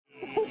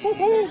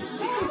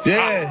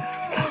Yeah.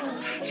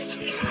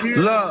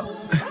 Look.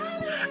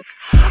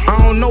 I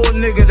don't know a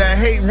nigga that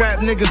hate rap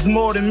niggas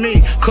more than me.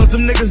 Cause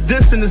them niggas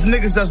dissing is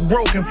niggas that's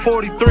broken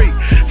 43.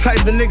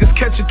 Type of niggas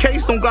catch a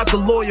case, don't got the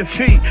lawyer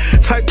fee.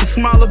 Type to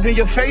smile up in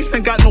your face,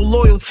 ain't got no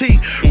loyalty.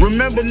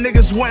 Remember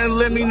niggas wouldn't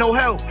lend me no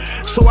help,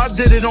 so I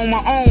did it on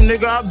my own,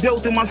 nigga, I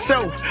built it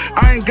myself.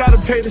 I ain't gotta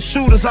pay the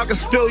shooters, I can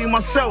spill you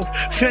myself.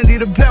 Fendi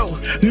the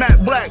belt,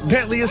 matte black,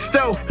 Bentley is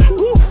stealth.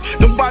 Woo,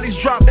 them bodies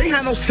dropped, they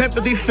had no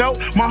sympathy felt.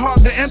 My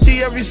heart been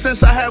empty ever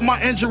since I had my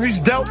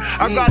injuries dealt.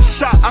 I got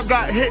shot, I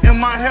got hit in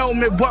my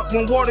helmet, but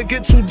when water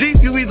get too deep,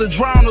 you either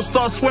drown or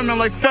start swimming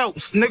like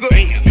Phelps, nigga.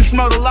 You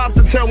smell the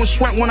lobster tail and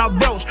shrimp when I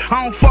belch.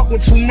 I don't fuck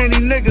with too many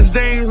niggas,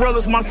 they ain't real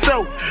as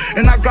myself.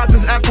 And I got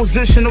this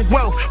acquisition of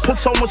wealth. Put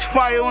so much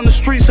fire on the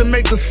streets and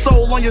make the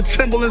soul on your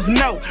Timberlands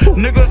melt,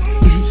 nigga.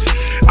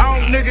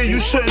 Nigga, you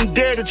shouldn't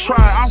dare to try.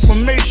 I'm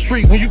from May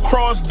Street, when you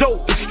cross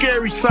dope, the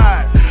scary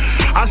side.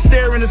 I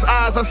stare in his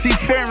eyes, I see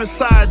fear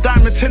inside.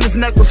 Diamond tennis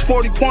necklace,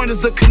 40 pointers,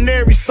 the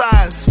canary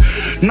size.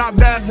 Not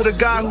bad for the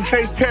guy who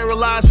faced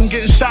paralyzed from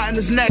getting shot in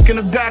his neck and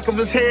the back of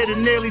his head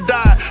and nearly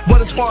died.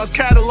 But as far as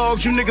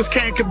catalogs, you niggas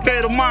can't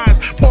compare to mine.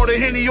 Pour the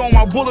Henny on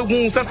my bullet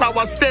wounds, that's how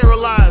I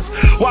sterilize.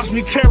 Watch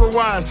me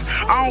terrorize.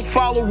 I don't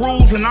follow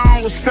rules and I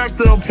don't respect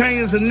the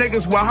opinions of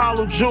niggas with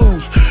hollow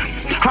jewels.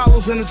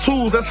 Hollows in the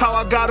tools, that's how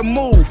I gotta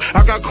move.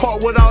 I got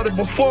caught without it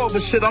before,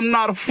 but shit, I'm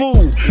not a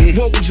fool.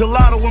 Woke with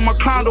gelato in my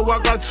condo, I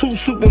got 2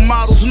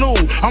 supermodels new.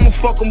 I'ma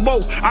fuck them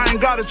both, I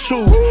ain't gotta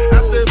choose.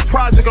 After this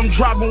project, I'm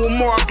dropping with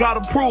more I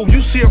gotta prove.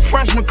 You see a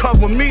freshman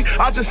cover me,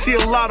 I just see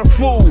a lot of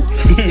food.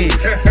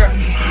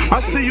 I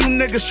see you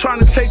niggas trying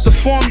to take the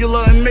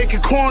formula and make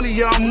it corny,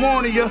 yeah, I'm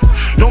warning ya.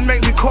 Don't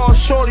make me call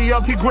shorty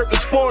up, he grip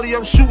his 40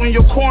 up, shooting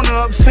your corner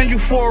up, send you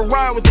for a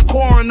ride with the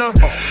coroner.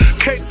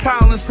 Cake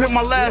piling, spent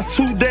my last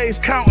 2 days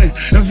counting.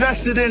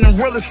 Invested in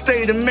real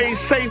estate and made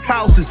safe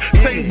houses.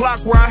 Same block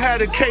where I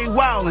had a K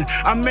wildin'.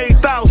 I made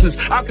thousands.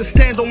 I could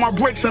stand on my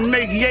bricks and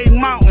make yay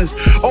mountains.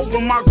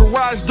 Open my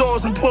garage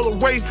doors and pull a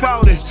Rafe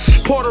out in.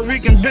 Puerto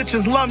Rican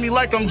bitches love me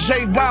like I'm J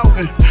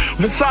Balvin.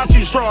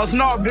 Versace drawers,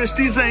 nah bitch,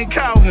 these ain't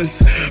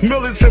Calvins.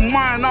 Militant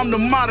mind, I'm the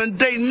modern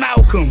day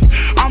Malcolm.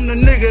 I'm the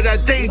nigga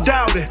that they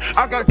doubted.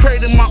 I got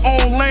created my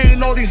own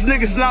lane, all these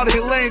niggas now they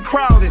lane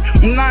crowded.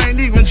 And I ain't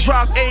even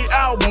dropped 8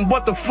 albums,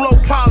 but the flow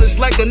polished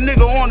like a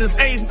nigga on his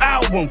 8th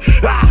album.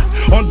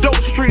 On Dope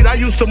Street, I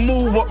used to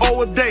move or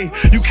owe a day.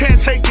 You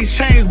can't take these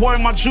chains, boy,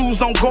 my jewels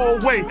don't go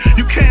away.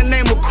 You can't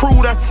name a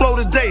crew that flow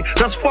today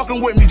that's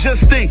fucking with me,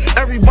 just think,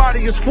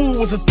 everybody is fool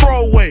was a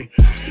throwaway.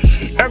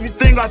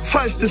 Everything I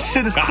touch, this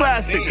shit is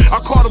classic. I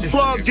caught a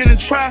plug, get in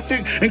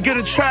traffic, and get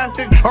in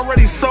traffic.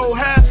 Already sold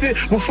half it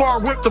before I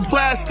ripped the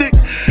plastic.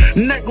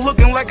 Neck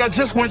looking like I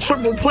just went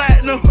triple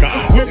platinum.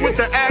 Went with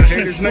the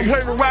action. My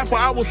favorite rapper,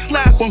 I will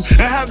slap him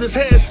and have his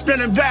head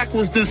spinning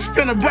backwards, then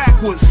spinning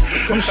backwards.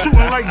 I'm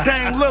shooting like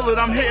Dame Lillard,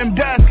 I'm hitting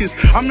baskets.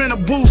 I'm in a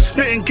booth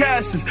spitting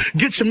gases.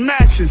 Get your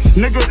matches,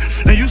 nigga.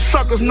 And you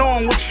suckers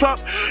knowing what's up.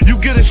 You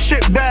get a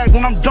shit bag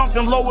when I'm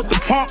dumping low with the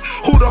pump.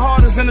 Who the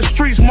hardest in the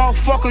streets,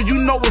 motherfucker? You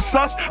know it's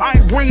us. I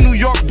ain't bring New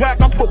York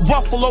back, I put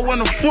Buffalo in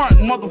the front,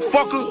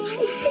 motherfucker.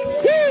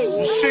 Woo!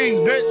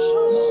 Machine,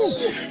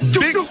 bitch.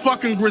 Big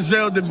fucking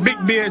Griselda, big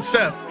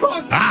BSF.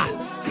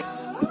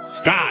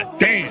 God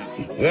damn.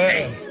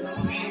 Yeah.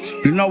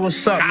 You know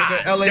what's up,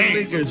 nigga? LA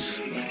Leakers.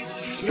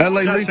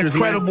 LA Leakers,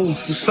 incredible.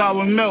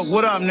 Sour milk.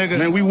 What up, nigga?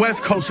 Man, we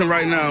West Coasting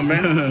right now,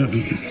 man.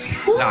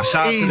 Nah,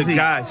 shout out to the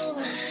guys.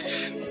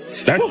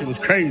 That shit was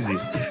crazy.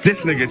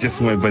 This nigga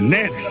just went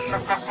bananas.